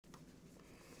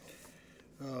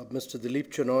Mr. Dilip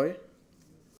Chenoy,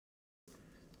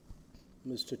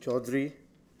 Mr. Chaudhary,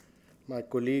 my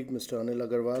colleague Mr. Anil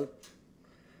Agarwal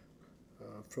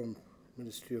from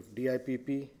Ministry of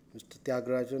DIPP, Mr.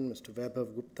 Tyagarajan, Mr.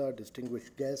 Vaibhav Gupta,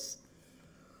 distinguished guests,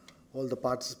 all the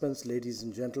participants, ladies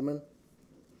and gentlemen.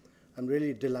 I'm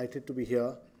really delighted to be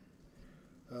here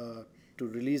to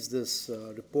release this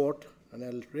report, and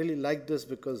I really like this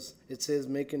because it says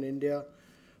Make in India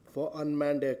for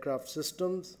Unmanned Aircraft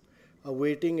Systems,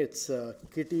 awaiting its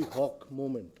Kitty Hawk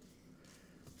moment.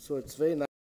 So it's very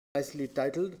nicely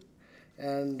titled,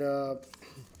 and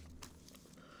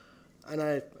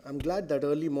I'm glad that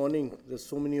early morning there's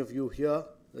so many of you here.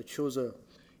 That shows a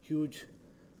huge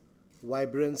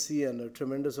vibrancy and a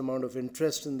tremendous amount of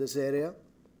interest in this area.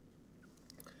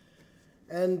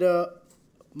 And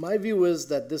my view is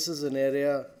that this is an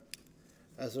area,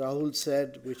 as Rahul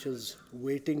said, which is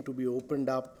waiting to be opened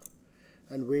up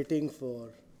and waiting for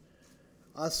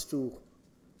us to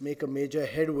make a major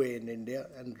headway in India.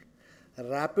 And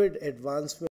rapid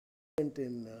advancement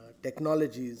in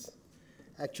technologies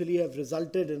actually have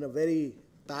resulted in a very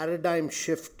paradigm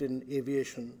shift in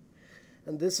aviation.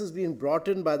 And this has been brought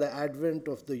in by the advent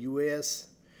of the UAS,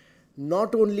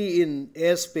 not only in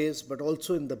airspace, but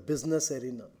also in the business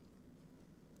arena.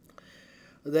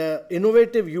 The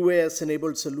innovative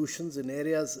UAS-enabled solutions in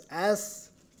areas as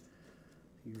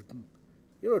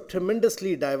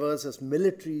tremendously diverse as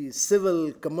military,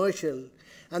 civil, commercial,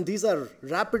 and these are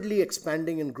rapidly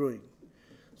expanding and growing.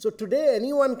 So today,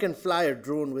 anyone can fly a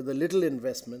drone with a little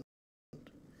investment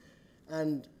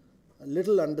and a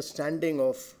little understanding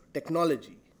of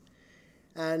technology.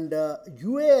 And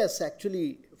UAS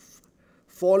actually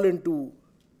fall into,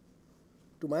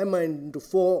 to my mind, into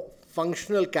four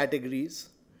functional categories,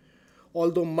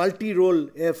 although multi-role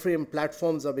airframe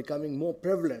platforms are becoming more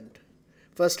prevalent.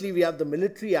 Firstly, we have the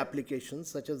military applications,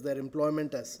 such as their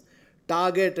employment as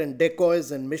target and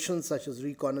decoys and missions such as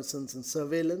reconnaissance and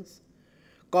surveillance,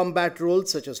 combat roles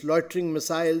such as loitering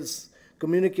missiles,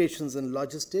 communications and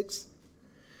logistics.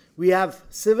 We have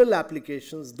civil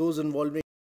applications, those involving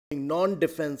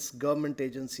non-defense government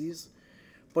agencies,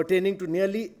 pertaining to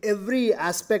nearly every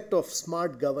aspect of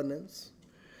smart governance,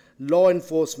 law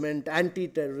enforcement,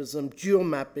 anti-terrorism,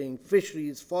 geomapping,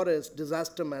 fisheries, forest,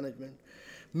 disaster management,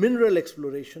 mineral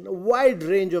exploration, a wide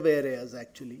range of areas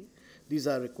actually, these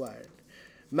are required.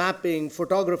 Mapping,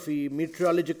 photography,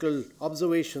 meteorological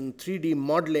observation, 3D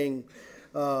modeling,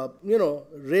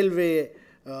 railway,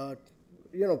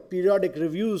 periodic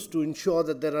reviews to ensure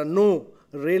that there are no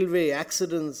railway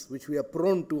accidents, which we are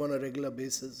prone to on a regular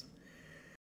basis.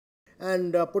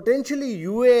 And potentially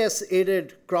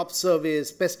UAS-aided crop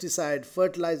surveys, pesticide,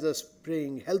 fertilizer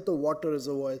spraying, health of water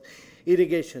reservoirs,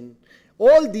 irrigation.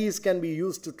 All these can be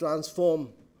used to transform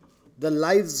the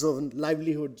lives and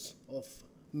livelihoods of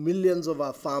millions of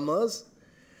our farmers.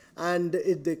 And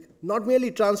they not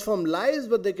merely transform lives,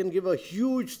 but they can give a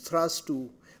huge thrust to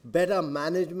better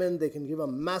management. They can give a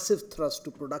massive thrust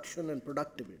to production and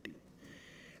productivity.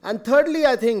 And thirdly,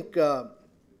 I think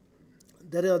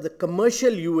there are the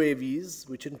commercial UAVs,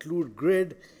 which include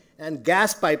grid and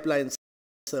gas pipeline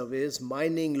surveys,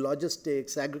 mining,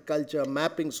 logistics, agriculture,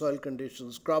 mapping soil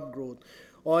conditions, crop growth,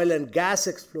 oil and gas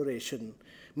exploration,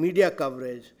 media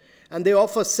coverage, and they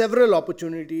offer several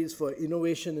opportunities for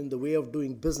innovation in the way of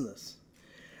doing business.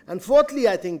 And fourthly,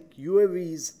 I think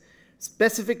UAVs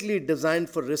specifically designed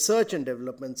for research and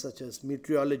development, such as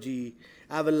meteorology,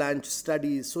 avalanche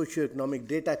studies, socioeconomic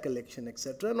data collection,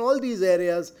 etc. In all these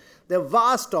areas, there are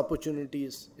vast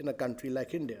opportunities in a country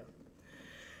like India.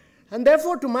 And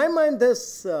therefore, to my mind,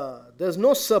 there's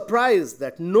no surprise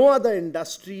that no other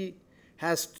industry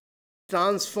has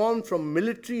transformed from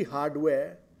military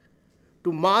hardware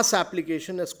to mass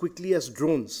application as quickly as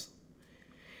drones.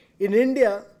 In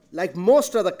India, like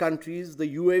most other countries,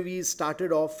 the UAVs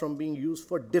started off from being used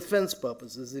for defense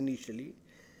purposes initially,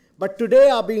 but today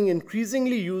are being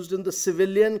increasingly used in the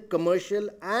civilian, commercial,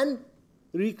 and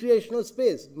recreational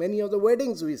space. Many of the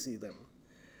weddings we see them.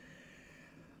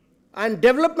 And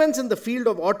developments in the field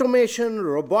of automation,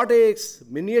 robotics,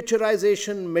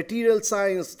 miniaturization, material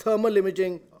science, thermal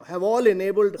imaging have all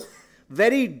enabled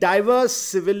very diverse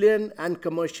civilian and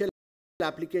commercial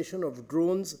application of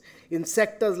drones in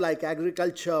sectors like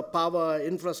agriculture, power,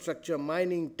 infrastructure,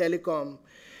 mining, telecom,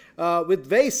 with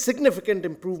very significant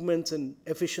improvements in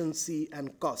efficiency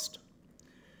and cost.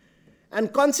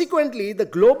 And consequently, the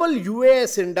global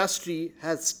UAS industry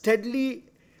has steadily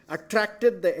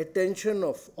attracted the attention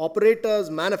of operators,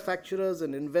 manufacturers,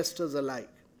 and investors alike.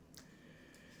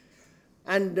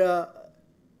 And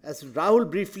as Rahul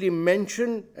briefly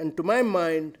mentioned, and to my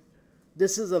mind,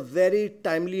 this is a very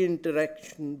timely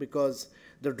interaction because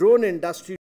The drone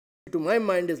industry, to my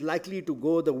mind, is likely to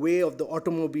go the way of the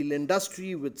automobile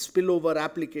industry, with spillover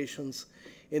applications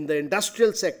in the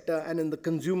industrial sector and in the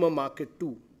consumer market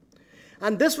too.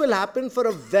 And this will happen for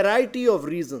a variety of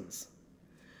reasons.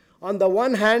 On the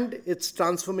one hand, its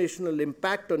transformational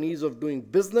impact on ease of doing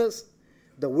business,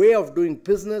 the way of doing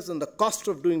business and the cost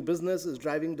of doing business is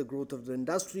driving the growth of the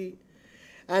industry.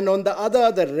 And on the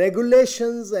other, the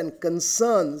regulations and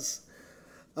concerns,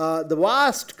 the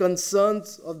vast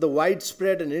concerns of the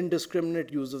widespread and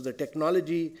indiscriminate use of the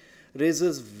technology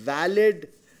raises valid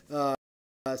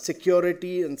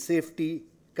security and safety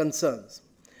concerns.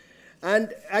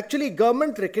 And actually,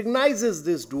 government recognizes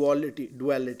this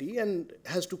duality and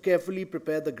has to carefully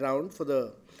prepare the ground for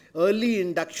the early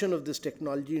induction of this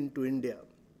technology into India.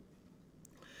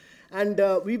 And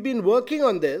we've been working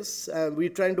on this. We're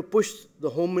trying to push the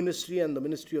Home Ministry and the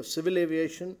Ministry of Civil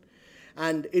Aviation,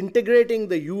 and integrating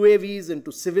the UAVs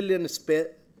into civilian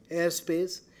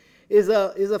airspace is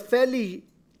a fairly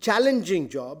challenging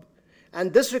job,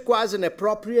 and this requires an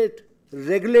appropriate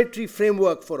regulatory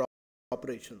framework for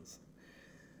operations.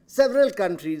 Several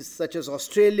countries such as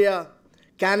Australia,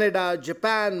 Canada,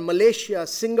 Japan, Malaysia,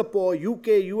 Singapore, UK,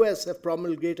 US have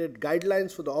promulgated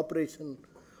guidelines for the operation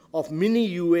of mini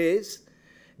UAVs,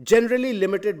 generally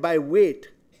limited by weight,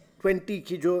 20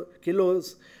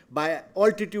 kilos, by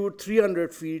altitude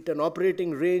 300 feet, and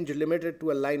operating range limited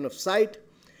to a line of sight.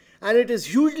 And it is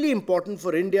hugely important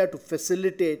for India to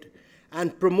facilitate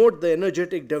and promote the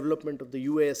energetic development of the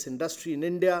UAS industry in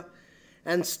India,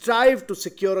 and strive to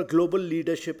secure a global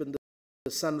leadership in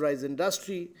the sunrise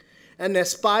industry, and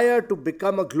aspire to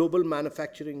become a global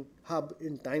manufacturing hub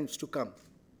in times to come.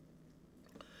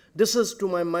 This is, to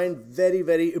my mind, very,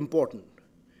 very important.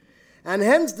 And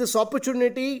hence, this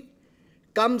opportunity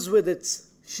comes with its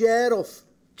share of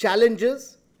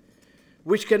challenges,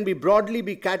 which can broadly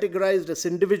be categorized as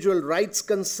individual rights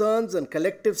concerns and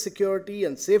collective security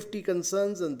and safety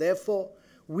concerns, and therefore,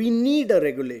 we need a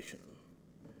regulation.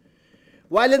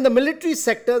 While in the military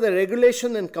sector, the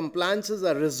regulation and compliances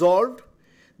are resolved,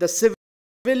 the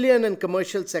civilian and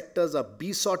commercial sectors are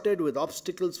besotted with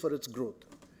obstacles for its growth.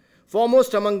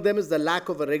 Foremost among them is the lack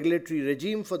of a regulatory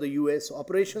regime for the US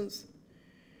operations.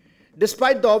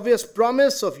 Despite the obvious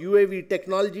promise of UAV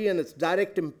technology and its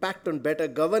direct impact on better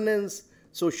governance,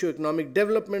 socio-economic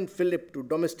development, fillip to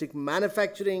domestic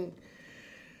manufacturing,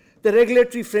 the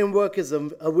regulatory framework is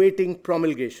awaiting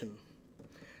promulgation.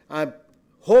 I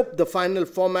hope the final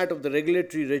format of the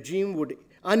regulatory regime would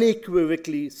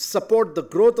unequivocally support the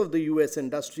growth of the US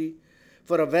industry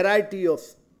for a variety of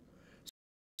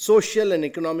social and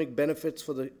economic benefits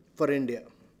for India.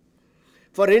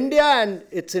 For India and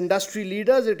its industry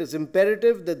leaders, it is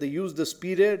imperative that they use this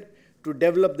period to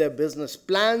develop their business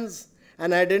plans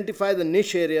and identify the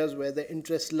niche areas where their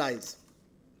interest lies.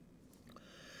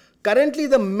 Currently,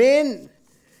 the main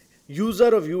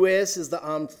user of UAS is the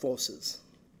armed forces.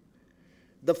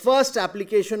 The first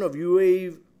application of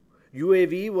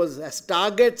UAV was as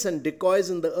targets and decoys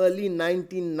in the early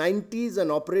 1990s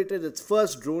and operated its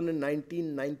first drone in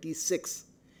 1996.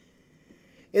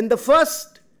 In the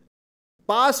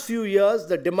past few years,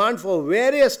 the demand for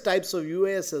various types of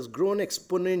UAS has grown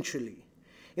exponentially.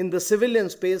 In the civilian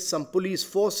space, some police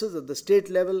forces at the state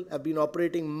level have been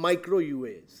operating micro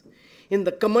UAVs. In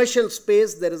the commercial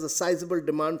space, there is a sizable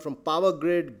demand from Power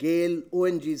Grid, GAIL,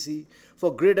 ONGC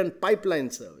for grid and pipeline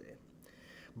survey.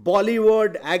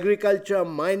 Bollywood, agriculture,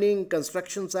 mining,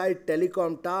 construction site,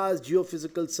 telecom towers,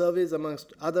 geophysical surveys,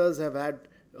 amongst others, have had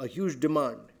a huge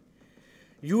demand.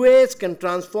 UAS can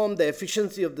transform the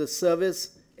efficiency of this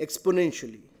service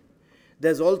exponentially.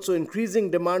 There's also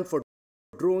increasing demand for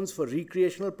drones for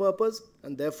recreational purpose,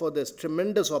 and therefore there's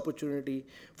tremendous opportunity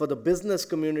for the business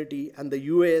community and the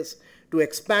UAS to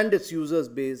expand its users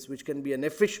base, which can be an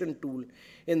efficient tool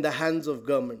in the hands of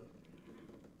government.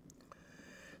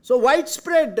 So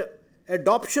widespread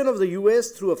adoption of the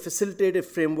UAS through a facilitative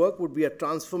framework would be a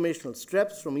transformational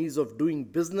step from ease of doing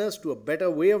business to a better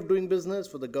way of doing business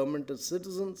for the government and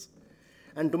citizens.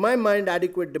 And to my mind,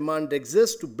 adequate demand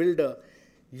exists to build a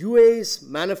UAS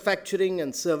manufacturing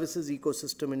and services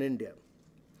ecosystem in India.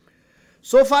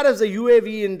 So far as the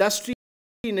UAV industry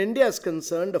in India is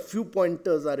concerned, a few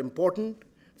pointers are important.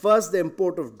 First, the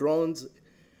import of drones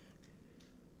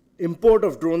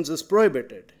is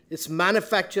prohibited. Its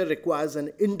manufacture requires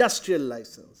an industrial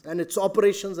license, and its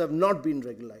operations have not been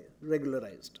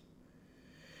regularized.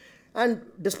 And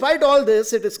despite all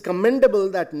this, it is commendable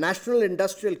that national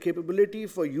industrial capability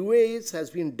for UAVs has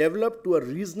been developed to a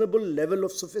reasonable level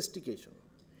of sophistication.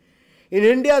 In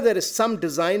India, there is some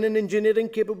design and engineering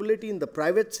capability in the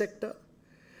private sector,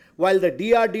 While the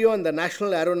DRDO and the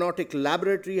National Aeronautic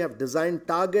Laboratory have designed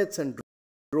targets and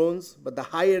drones, but the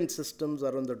high-end systems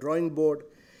are on the drawing board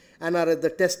and are at the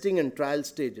testing and trial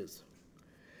stages.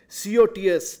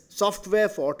 COTS, software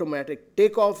for automatic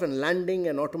takeoff and landing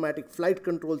and automatic flight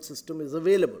control system, is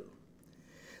available.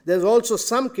 There's also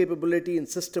some capability in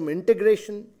system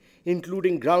integration,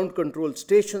 including ground control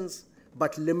stations,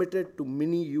 but limited to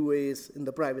mini UAS in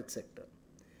the private sector.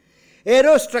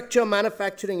 Aerostructure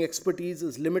manufacturing expertise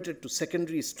is limited to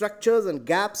secondary structures, and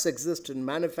gaps exist in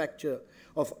manufacture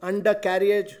of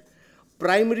undercarriage,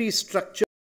 primary structure,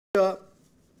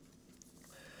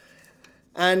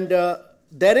 and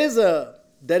there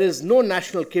is no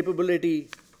national capability,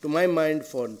 to my mind,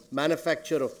 for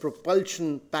manufacture of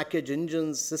propulsion, package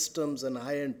engines, systems, and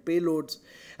high-end payloads.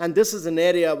 And this is an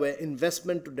area where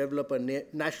investment to develop a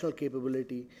national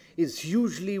capability is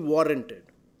hugely warranted.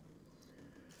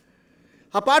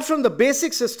 Apart from the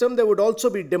basic system, there would also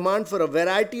be demand for a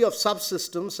variety of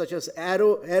subsystems such as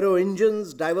aero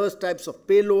engines, diverse types of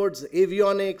payloads,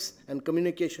 avionics, and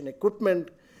communication equipment,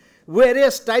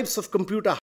 various types of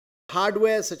computer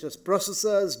hardware such as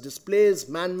processors, displays,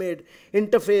 man-made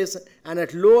interface, and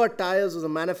at lower tiers of the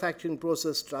manufacturing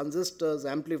process, transistors,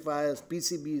 amplifiers,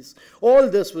 PCBs. All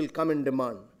this will come in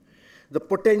demand. The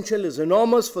potential is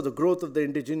enormous for the growth of the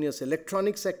indigenous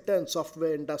electronic sector and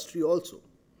software industry also.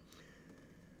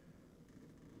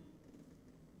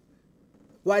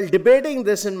 While debating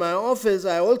this in my office,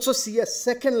 I also see a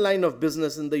second line of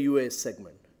business in the UAS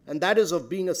segment, and that is of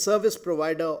being a service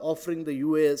provider offering the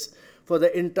UAS for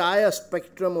the entire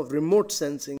spectrum of remote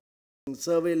sensing,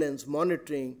 surveillance,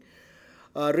 monitoring,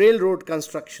 railroad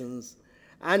constructions.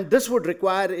 And this would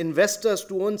require investors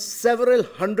to own several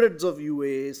hundreds of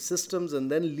UAS systems and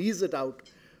then lease it out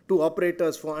to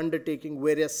operators for undertaking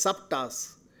various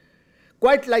subtasks.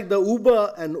 Quite like the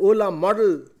Uber and Ola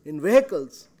model in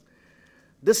vehicles,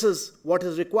 this is what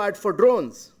is required for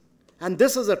drones. And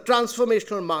this is a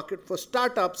transformational market for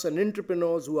startups and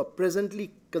entrepreneurs who are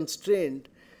presently constrained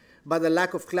by the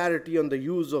lack of clarity on the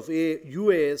use of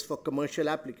UAS for commercial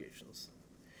applications.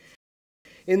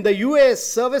 In the UAS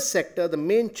service sector, the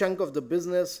main chunk of the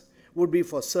business would be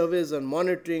for service and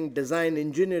monitoring, design,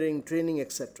 engineering, training,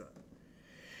 etc.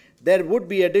 There would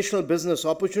be additional business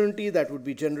opportunity that would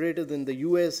be generated in the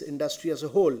UAS industry as a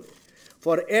whole.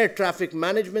 For air traffic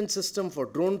management system for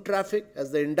drone traffic,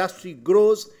 as the industry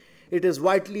grows, it is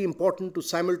vitally important to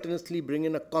simultaneously bring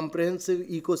in a comprehensive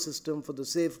ecosystem for the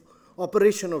safe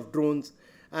operation of drones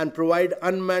and provide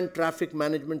unmanned traffic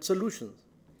management solutions.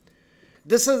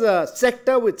 This is a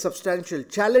sector with substantial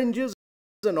challenges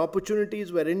and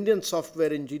opportunities where Indian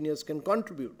software engineers can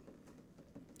contribute.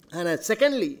 And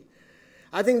secondly,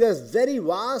 I think there's very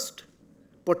vast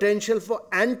potential for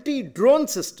anti-drone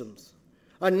systems.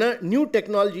 A new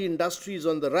technology industry is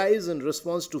on the rise in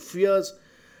response to fears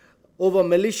over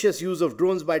malicious use of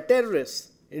drones by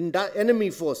terrorists,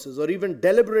 enemy forces, or even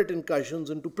deliberate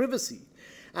incursions into privacy.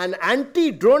 And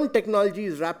anti-drone technology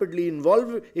is rapidly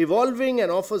evolving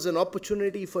and offers an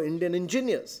opportunity for Indian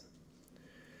engineers.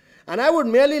 And I would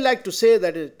merely like to say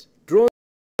that it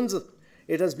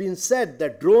has been said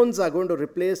that drones are going to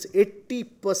replace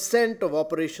 80% of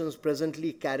operations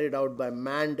presently carried out by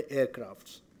manned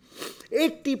aircrafts.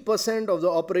 80% of the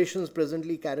operations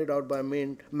presently carried out by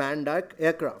manned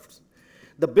aircrafts.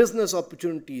 The business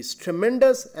opportunity is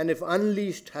tremendous, and if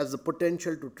unleashed, has the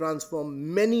potential to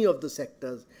transform many of the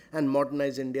sectors and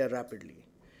modernize India rapidly.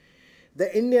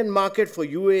 The Indian market for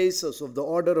UAS is of the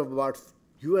order of about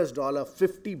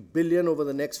 $50 billion over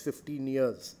the next 15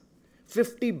 years.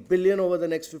 50 billion over the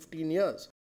next 15 years.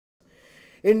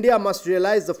 India must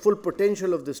realize the full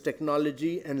potential of this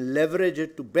technology and leverage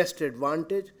it to best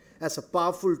advantage as a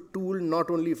powerful tool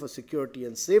not only for security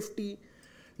and safety,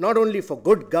 not only for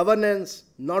good governance,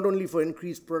 not only for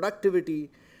increased productivity,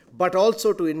 but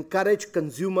also to encourage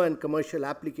consumer and commercial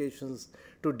applications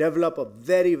to develop a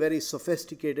very, very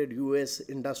sophisticated US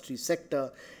industry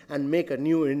sector and make a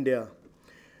new India.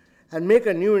 And make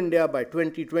a new India by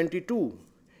 2022.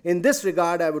 In this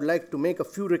regard, I would like to make a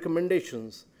few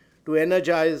recommendations to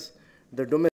energize the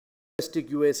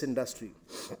domestic US industry.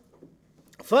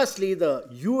 Firstly,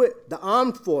 the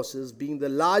armed forces, being the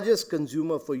largest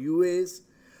consumer for UAS,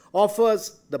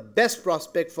 offers the best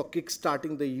prospect for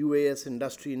kickstarting the UAS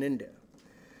industry in India.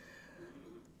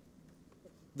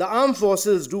 The armed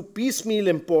forces do piecemeal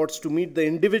imports to meet the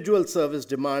individual service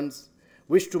demands,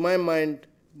 which to my mind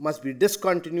must be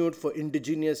discontinued for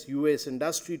indigenous UAS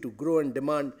industry to grow and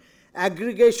demand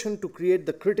aggregation to create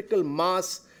the critical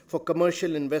mass for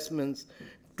commercial investments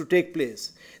to take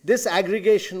place. This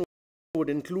aggregation would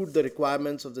include the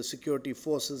requirements of the security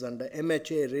forces under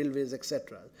MHA, railways,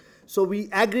 etc. So we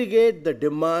aggregate the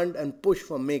demand and push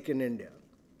for Make in India.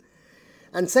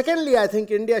 And secondly, I think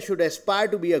India should aspire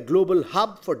to be a global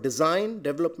hub for design,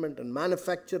 development, and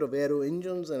manufacture of aero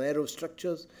engines and aero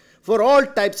structures for all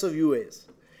types of UAs.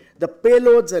 The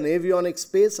payloads and avionics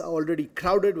space are already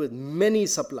crowded with many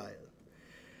suppliers.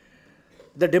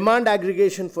 The demand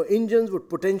aggregation for engines would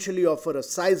potentially offer a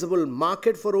sizable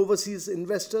market for overseas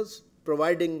investors,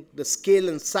 providing the scale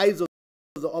and size of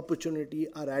the opportunity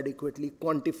are adequately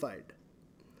quantified.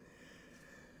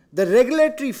 The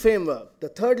regulatory framework,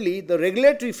 thirdly, the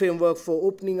regulatory framework for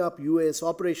opening up UAS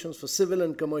operations for civil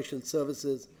and commercial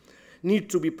services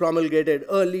needs to be promulgated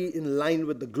early in line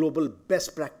with the global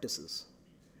best practices.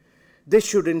 This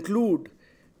should include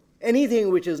anything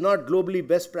which is not globally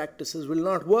best practices will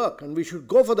not work, and we should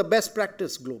go for the best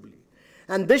practice globally.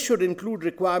 And this should include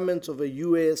requirements of a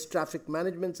UAS traffic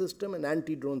management system and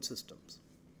anti-drone systems.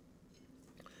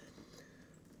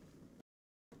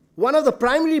 One of the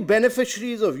primary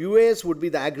beneficiaries of UAS would be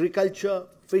the agriculture,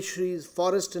 fisheries,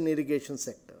 forest and irrigation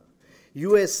sector.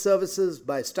 UAS services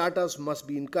by startups must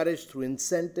be encouraged through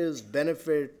incentives,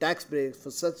 benefit, tax breaks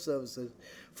for such services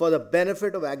for the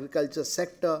benefit of agriculture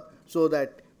sector so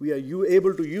that we are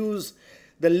able to use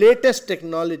the latest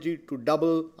technology to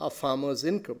double our farmers'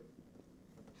 income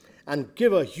and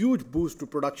give a huge boost to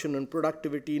production and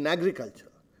productivity in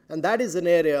agriculture. And that is an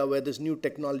area where this new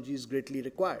technology is greatly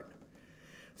required.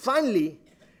 Finally,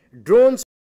 drones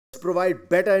provide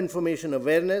better information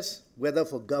awareness, whether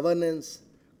for governance,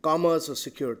 commerce, or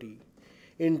security.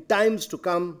 In times to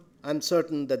come, I'm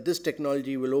certain that this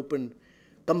technology will open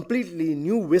completely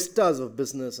new vistas of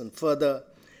business and further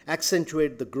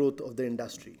accentuate the growth of the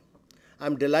industry.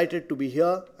 I'm delighted to be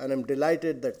here, and I'm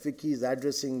delighted that FICCI is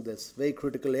addressing this very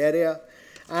critical area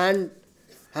and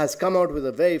has come out with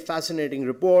a very fascinating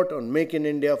report on Make in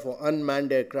India for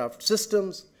unmanned aircraft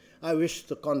systems. I wish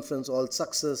the conference all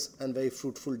success and very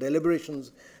fruitful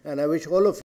deliberations, and I wish all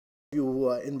of you who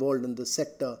are involved in this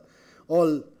sector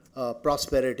all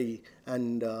prosperity,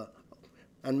 and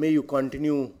may you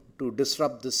continue to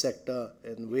disrupt this sector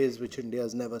in ways which India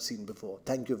has never seen before.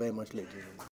 Thank you very much, ladies and gentlemen.